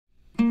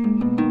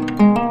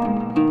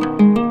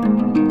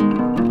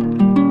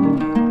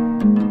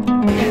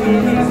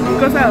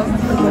sawa?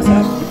 Iko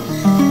sawa.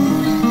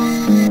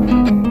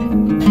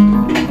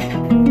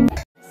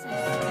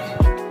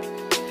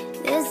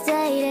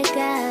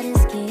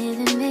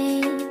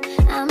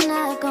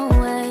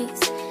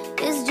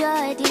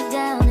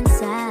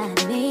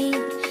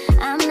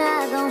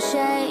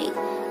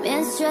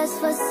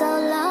 For so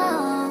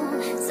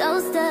long, so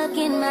stuck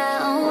in my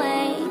own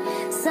way.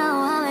 So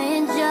I'ma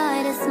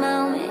enjoy this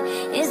moment.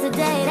 It's the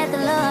day that the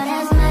Lord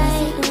has made.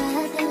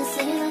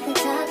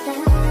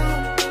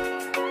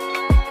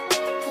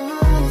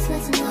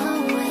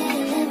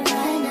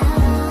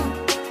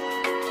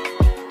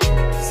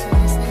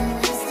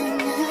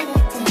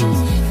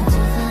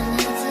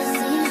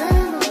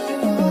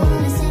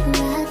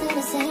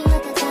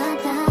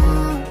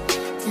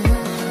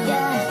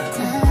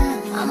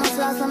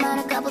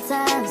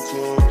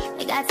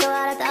 It got so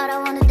hot I thought I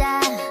wanna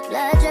die.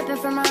 Blood dripping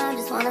from my arm,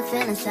 just wanna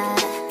feel inside.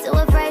 Too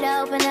afraid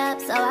to open up,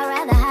 so I'd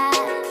rather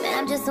hide. Man,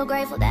 I'm just so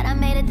grateful that I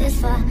made it this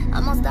far.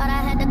 Almost thought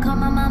I had to call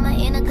my mama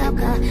in a cop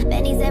car.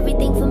 Betty's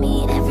everything for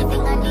me and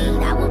everything I need.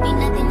 I would be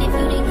nothing if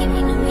you didn't give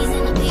me no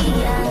reason to be.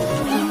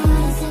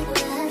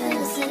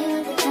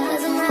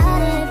 Cause I'm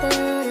riding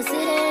through the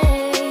city.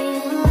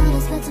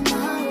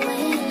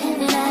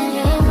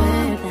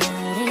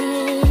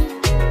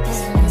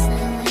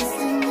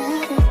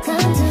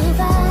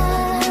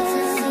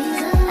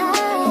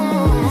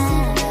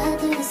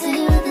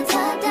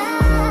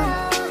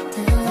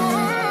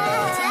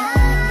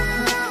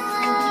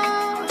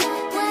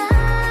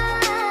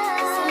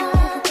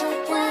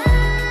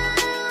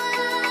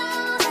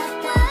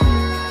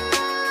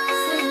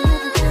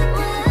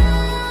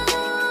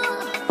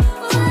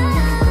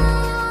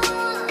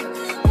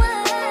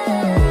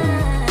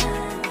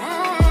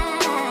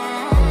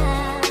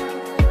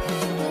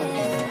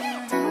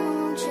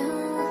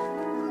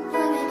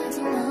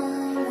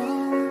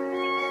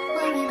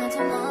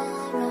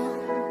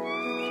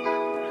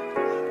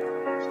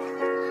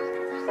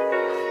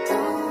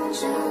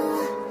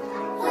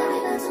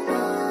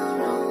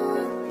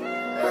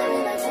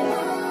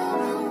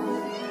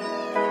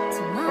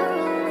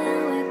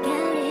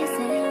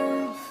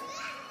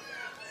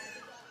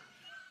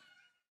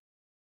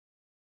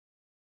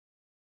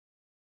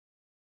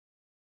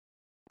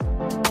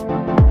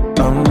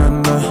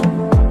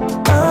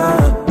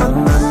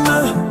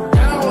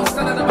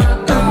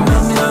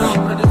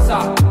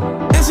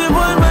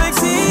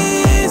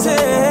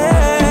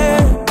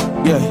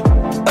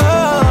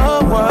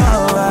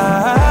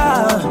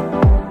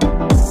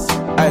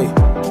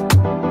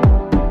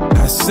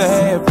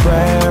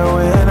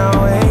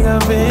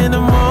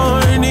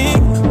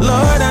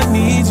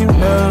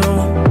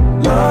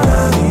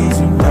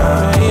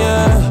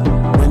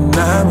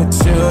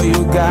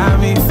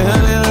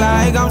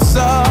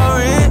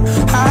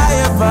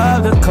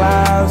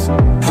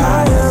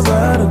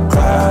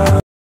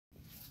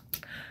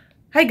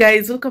 Hi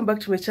guys, welcome back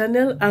to my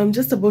channel. I'm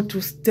just about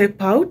to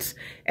step out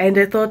and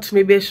I thought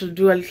maybe I should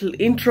do a little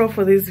intro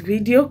for this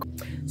video.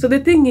 So the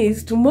thing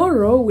is,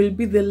 tomorrow will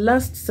be the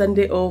last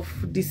Sunday of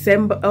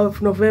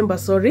November,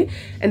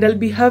 and I'll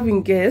be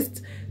having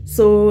guests.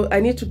 So I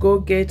need to go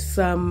get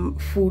some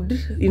food,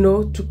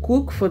 to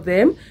cook for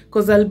them,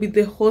 because I'll be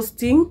the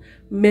hosting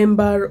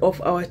member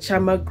of our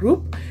Chama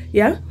group.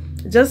 Yeah,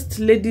 just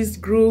ladies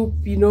group,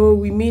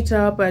 we meet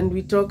up and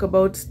we talk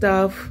about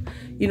stuff,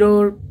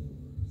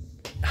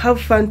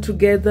 have fun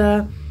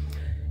together.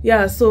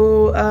 Yeah,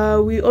 so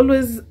we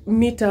always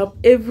meet up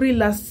every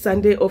last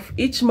Sunday of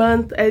each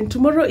month, and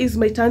tomorrow is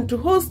my turn to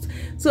host,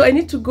 so I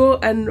need to go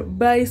and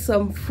buy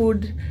some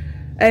food.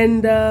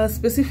 And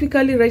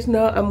specifically right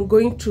now I'm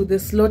going to the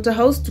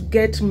slaughterhouse to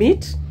get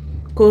meat,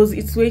 because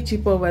it's way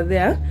cheaper over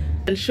there.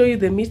 I'll show you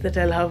the meat that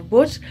I'll have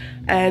bought,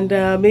 and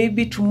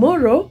maybe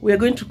tomorrow we are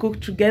going to cook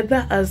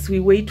together as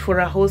we wait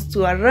for our host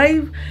to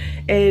arrive.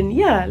 And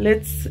yeah,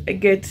 let's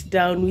get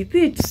down with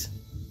it.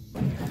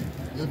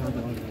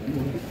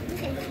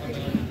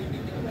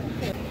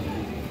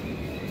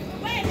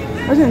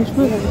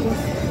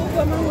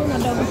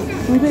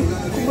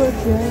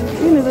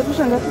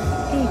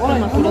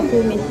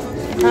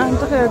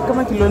 Nataka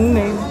kama kilo 4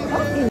 hivi.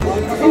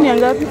 Hii ni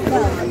ngapi?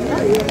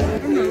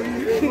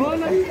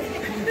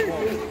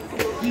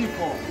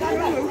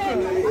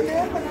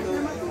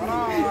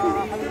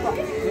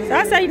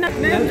 Sasa ina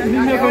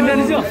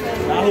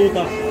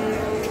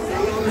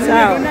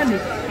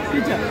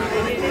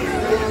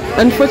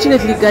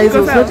Unfortunately guys, I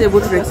was not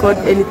able to record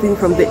anything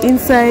from the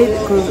inside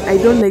because I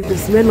don't like the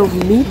smell of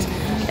meat,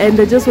 and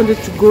I just wanted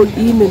to go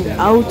in and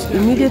out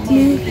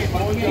immediately.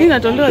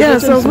 Yeah,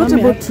 so I was not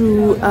able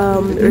to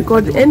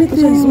record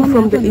anything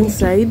from the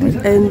inside,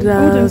 and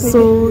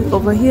so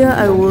over here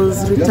I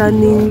was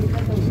returning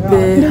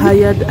the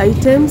hired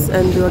items,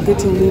 and they were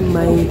getting me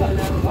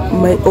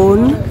my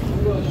own.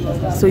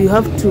 So you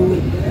have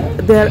to,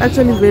 they are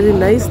actually very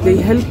nice, they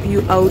help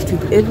you out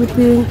with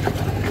everything.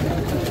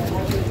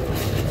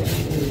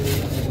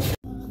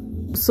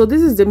 So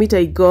this is the meat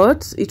I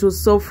got. It was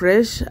so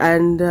fresh,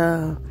 and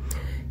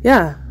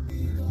yeah.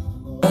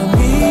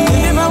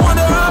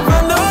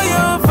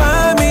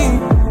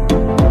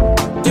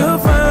 You'll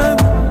find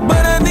me,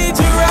 but I need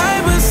you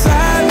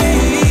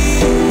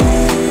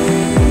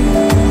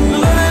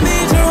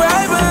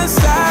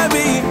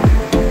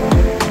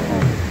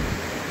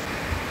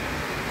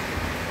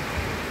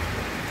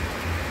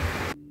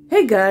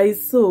Hi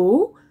guys,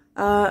 so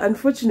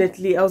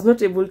unfortunately I was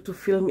not able to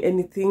film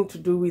anything to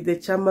do with the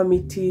chama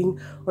meeting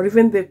or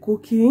even the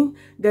cooking.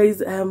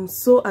 Guys, I am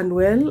so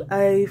unwell.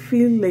 I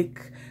feel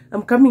like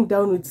I'm coming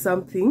down with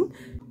something.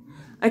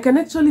 I can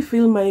actually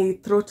feel my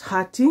throat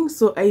hurting,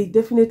 so I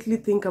definitely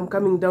think I'm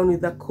coming down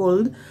with a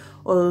cold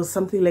or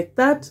something like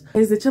that.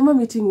 As the chama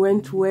meeting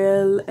went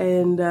well,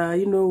 and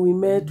you know, we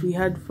met, we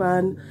had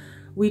fun,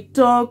 we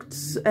talked,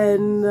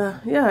 and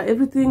yeah,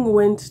 everything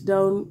went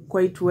down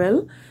quite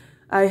well.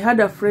 I had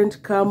a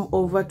friend come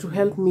over to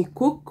help me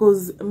cook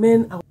because,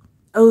 man,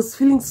 I was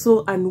feeling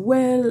so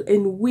unwell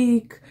and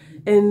weak.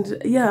 And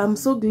yeah, I'm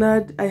so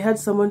glad I had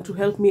someone to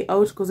help me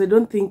out, because I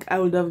don't think I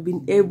would have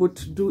been able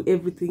to do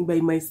everything by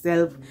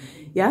myself.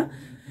 Yeah,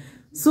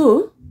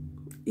 so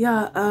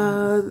yeah,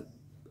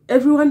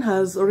 everyone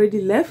has already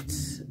left,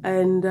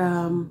 and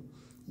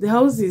the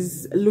house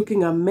is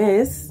looking a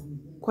mess,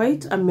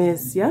 quite a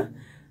mess. Yeah,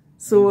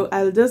 so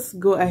I'll just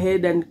go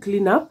ahead and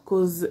clean up,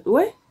 because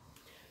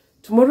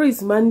tomorrow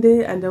is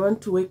Monday and I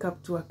want to wake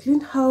up to a clean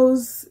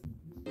house.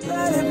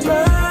 Let it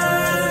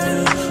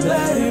burn,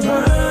 let it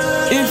burn.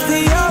 If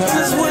the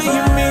altar's where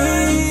you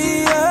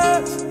meet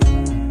us,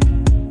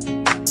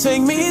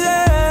 take me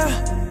there,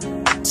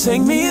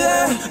 take me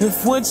there.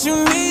 If what you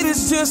need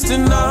is just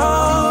an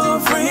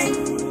offering,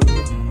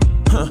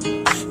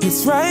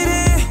 it's right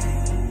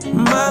here,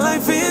 my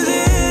life is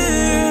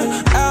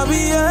here. I'll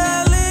be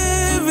a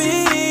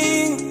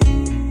living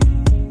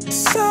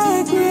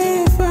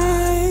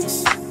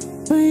sacrifice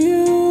for you.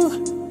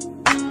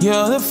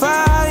 You're the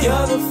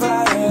fire,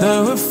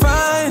 the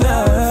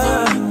refiner.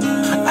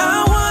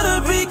 I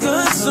wanna be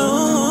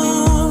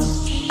consumed,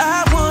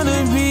 I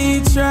wanna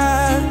be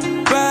tried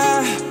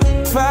by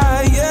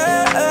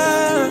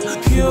fire,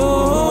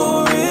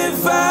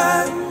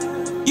 purified.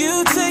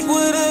 You take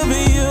whatever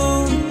you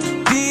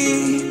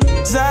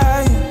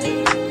desire.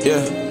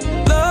 Yeah,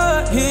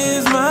 Lord,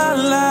 here's my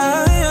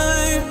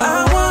life.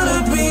 I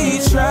wanna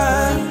be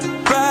tried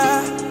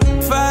by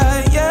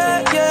fire,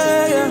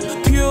 yeah,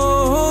 purified.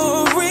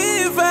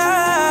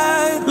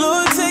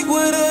 Lord, take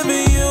whatever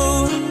you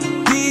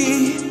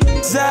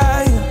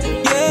desire.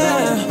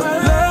 Yeah,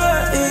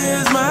 Lord,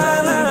 here's my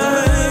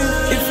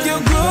life. If your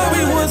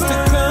glory wants to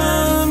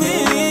come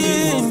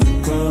in,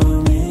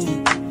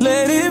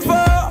 let it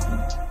fall.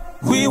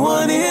 We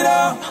want it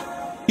all.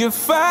 Your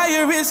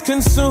fire is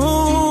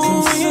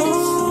consuming.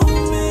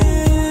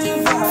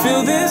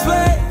 Fill this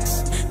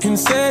place and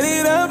set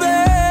it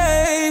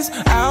ablaze.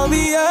 I'll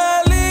be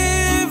a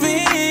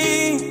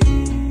living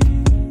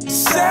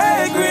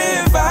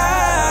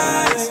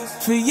sacrifice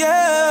for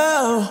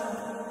you.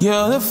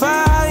 You're the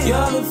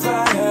fire,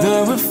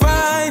 the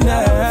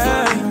refiner.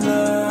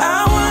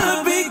 I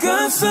wanna be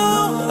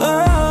consumed.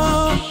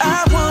 Oh,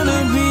 I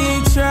wanna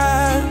be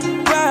tried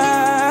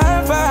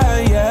by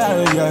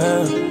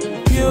fire,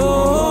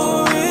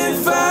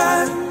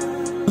 purified.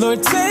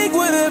 Lord, take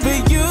whatever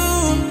you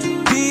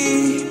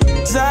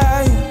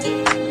desire.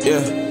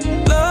 Yeah,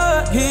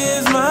 Lord,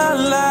 here's my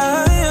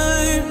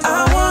life.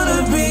 I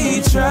wanna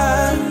be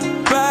tried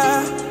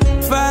by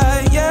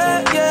fire,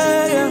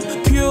 yeah,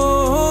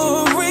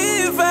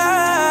 purified.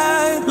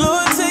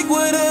 Lord, take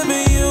whatever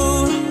you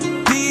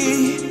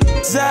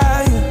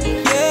desire.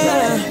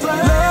 Yeah,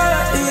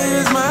 Lord,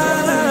 here's my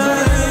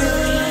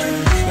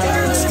life.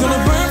 It's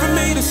gonna burn for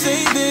me to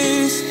say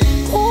this.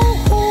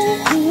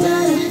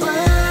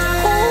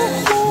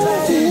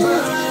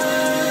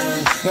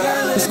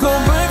 It's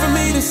gonna burn for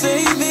me to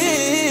say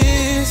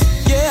this.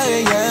 Yeah.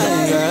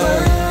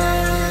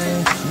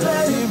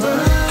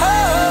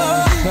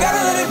 Oh,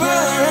 gotta let it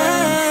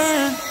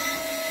burn.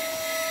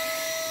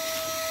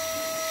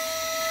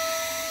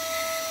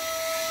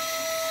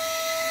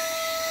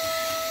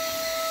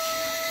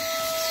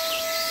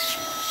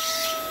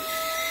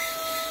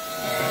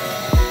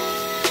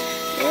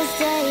 This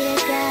day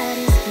that God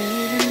has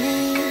given me,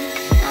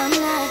 I'm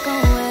not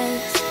gonna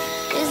waste.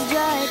 This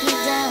joy deep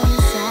down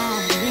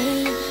inside me,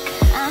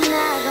 I'm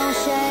not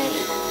gonna shake.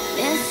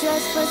 Been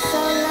stressed for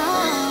so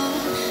long,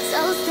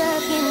 so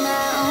stuck in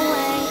my own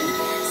way.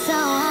 So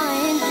I'ma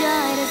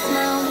enjoy this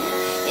moment.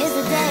 It's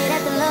the day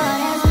that the Lord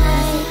has made.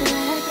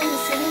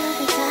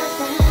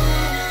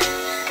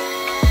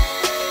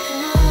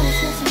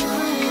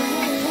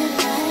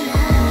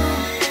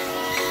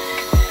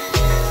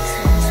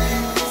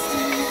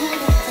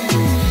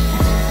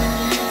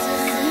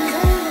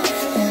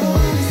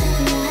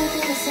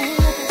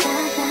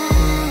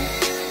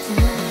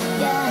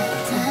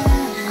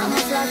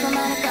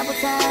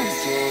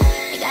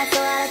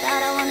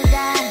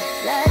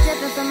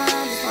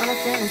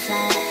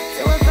 Inside.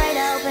 Too afraid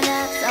to open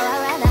up, so I'd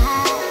rather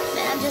hide.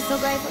 Man, I'm just so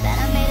grateful that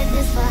I made it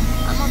this far.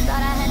 Almost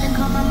thought I had to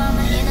call my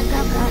mama in a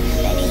cop car.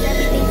 That needs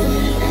everything to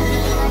me,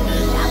 everything I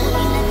need. I would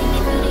be nothing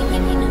if you didn't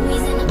give me no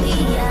reason to be.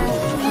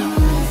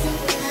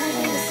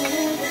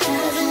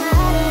 Doesn't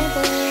matter if the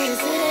way to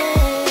sit it.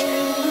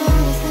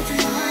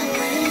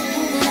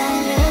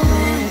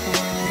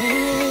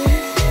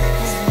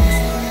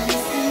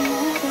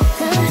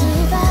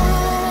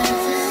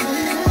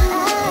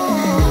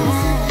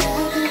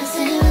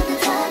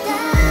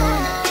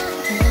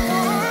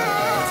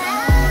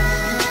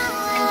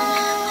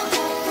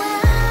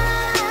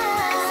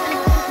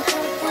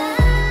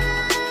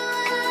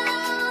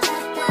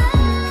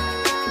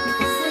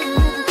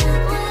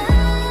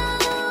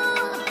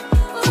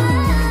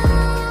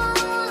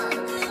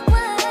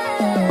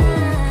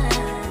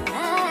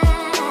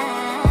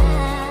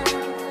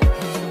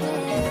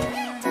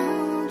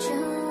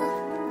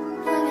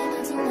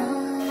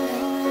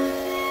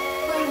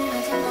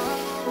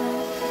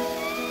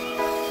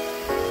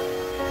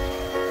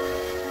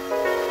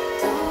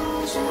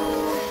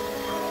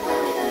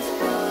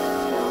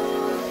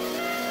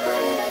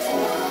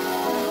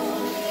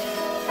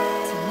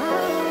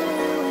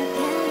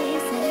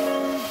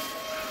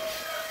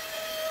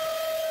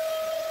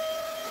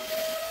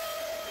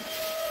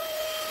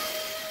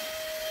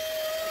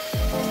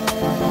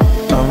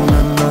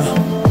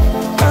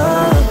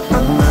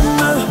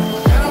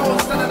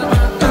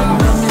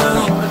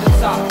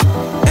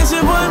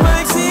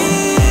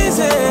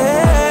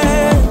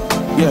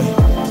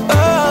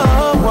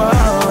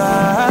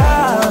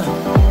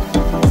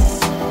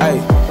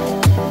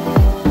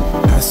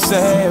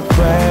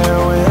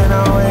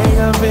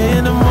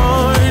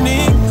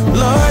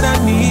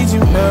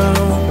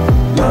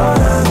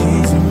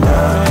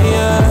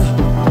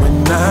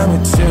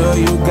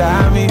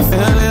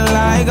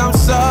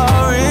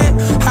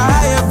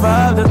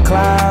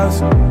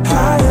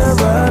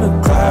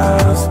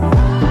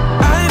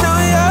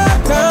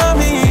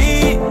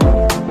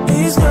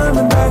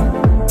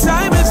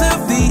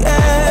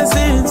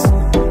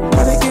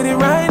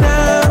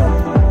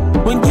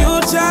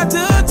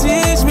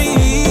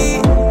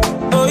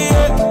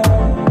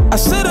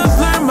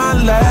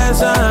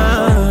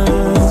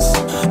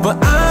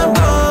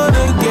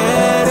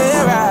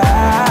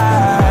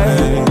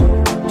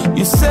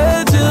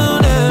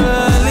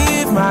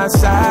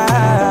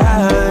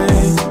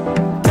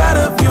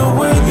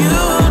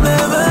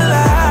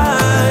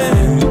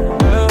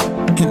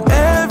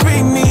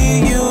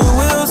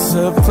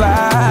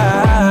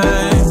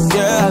 fly.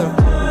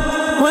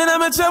 Yeah. When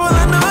I'm in trouble,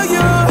 I know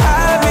you'll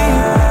hide me.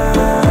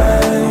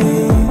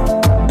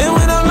 And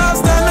when I'm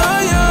lost, I know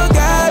you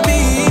got me.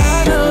 I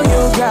know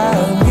you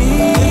got me.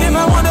 And if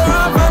I wander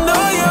off, I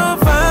know you'll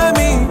find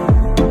me.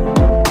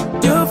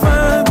 You'll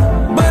find me.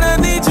 But I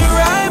need you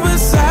right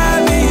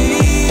beside me.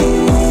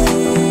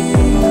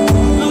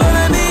 Lord,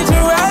 I need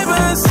you right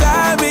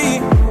beside me.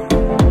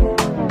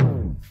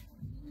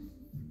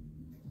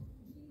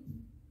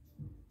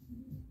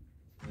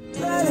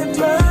 Let it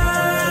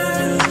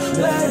burn,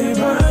 let it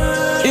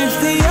burn. If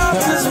the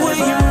altar's where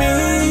you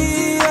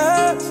meet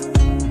us,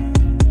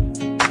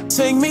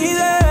 take me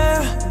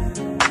there,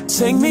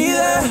 take me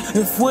there.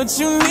 If what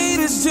you need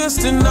is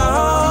just an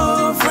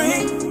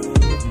offering,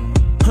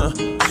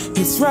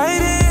 it's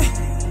right here.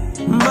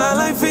 My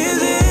life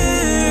is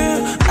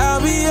here.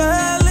 I'll be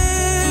a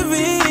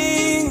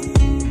living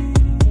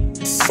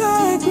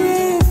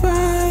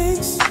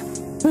sacrifice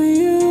for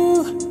you.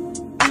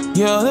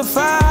 You're the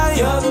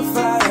fire,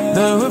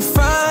 the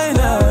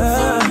refiner.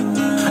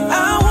 I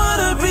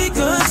wanna be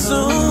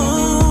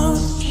consumed.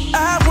 I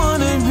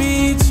wanna be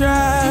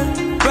tried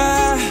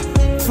by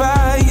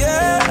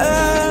fire,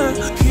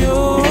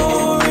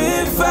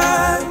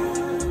 purified.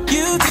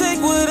 You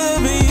take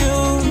whatever you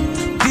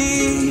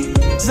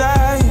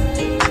desire.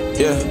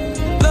 Yeah.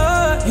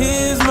 Lord,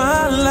 here's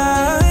my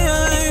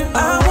life. I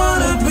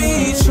wanna be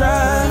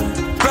tried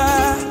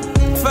by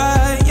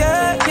fire,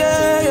 yeah,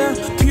 yeah.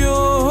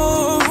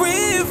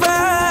 Purified.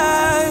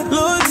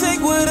 Lord,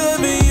 take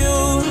whatever you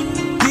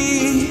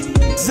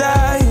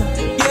desire.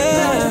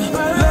 Yeah.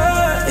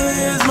 Lord,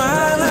 here's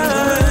my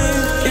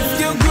life. If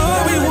your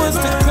glory wants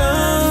to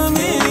come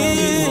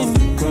in,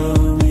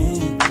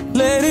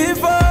 let it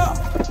fall.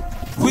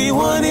 We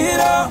want it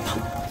all.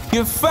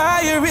 Your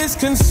fire is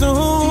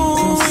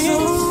consuming.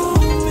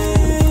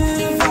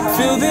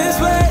 Fill this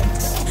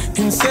place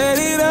and set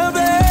it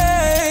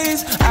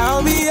ablaze.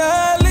 I'll be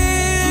a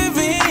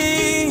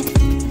living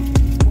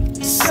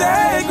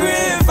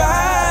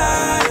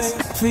sacrifice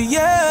for you.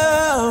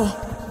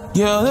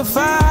 You're the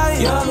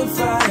fire,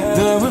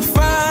 the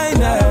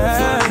refiner.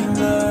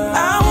 I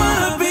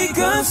wanna be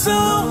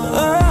consumed.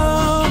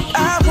 I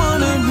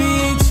wanna be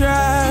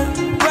tried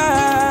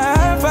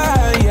by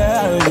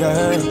fire,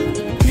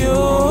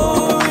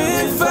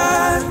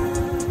 purified.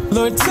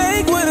 Lord,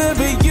 take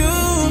whatever you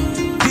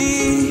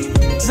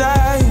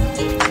desire.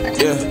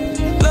 Yeah.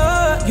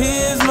 Lord,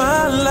 here's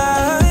my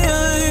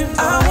life.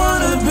 I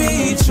wanna be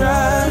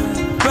tried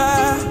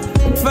by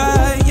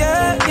fire,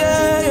 yeah,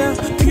 yeah.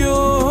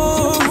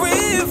 Purified.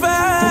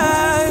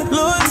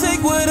 Lord,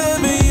 take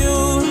whatever you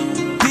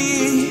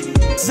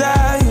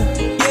desire.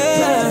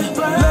 Yeah.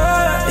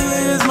 Lord,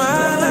 here's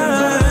my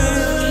life.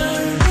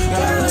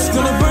 It's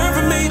gonna burn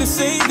for me to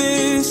say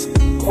this.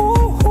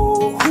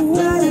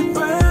 Let it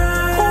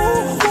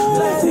burn.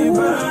 Let it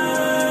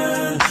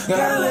burn.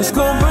 It's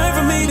gonna burn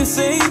for me to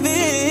say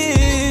this.